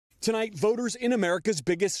Tonight, voters in America's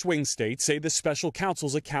biggest swing state say the special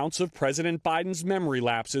counsel's accounts of President Biden's memory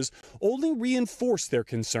lapses only reinforce their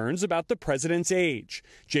concerns about the president's age.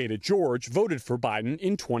 Jada George voted for Biden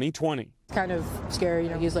in 2020. Kind of scary,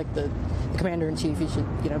 he's like the commander-in-chief. He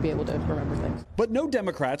should, be able to remember things. But no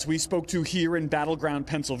Democrats we spoke to here in battleground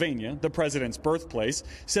Pennsylvania, the president's birthplace,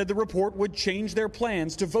 said the report would change their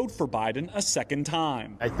plans to vote for Biden a second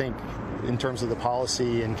time. I think in terms of the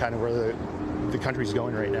policy and kind of where the country's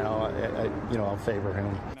going right now, I'll favor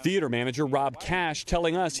him. Theater manager Rob Cash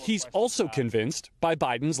telling us he's also convinced by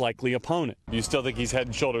Biden's likely opponent. You still think he's head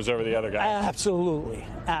and shoulders over the other guy? Absolutely.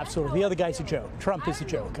 Absolutely. The other guy's a joke. Trump is a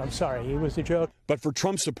joke. I'm sorry. He was a joke. But for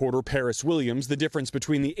Trump supporter Paris Williams, the difference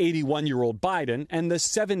between the 81-year-old Biden and the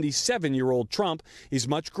 77-year-old Trump is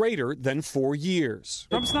much greater than 4 years.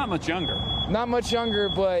 Trump's not much younger. Not much younger,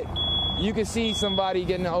 but you can see somebody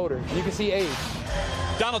getting older. You can see age.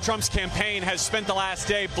 Donald Trump's campaign has spent the last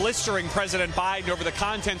day blistering President Biden over the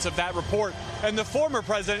contents of that report, and the former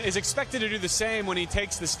president is expected to do the same when he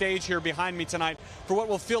takes the stage here behind me tonight for what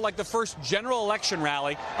will feel like the first general election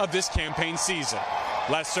rally of this campaign season.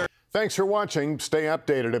 Lester. Thanks for watching. Stay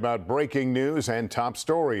updated about breaking news and top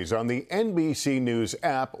stories on the NBC News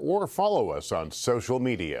app or follow us on social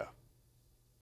media.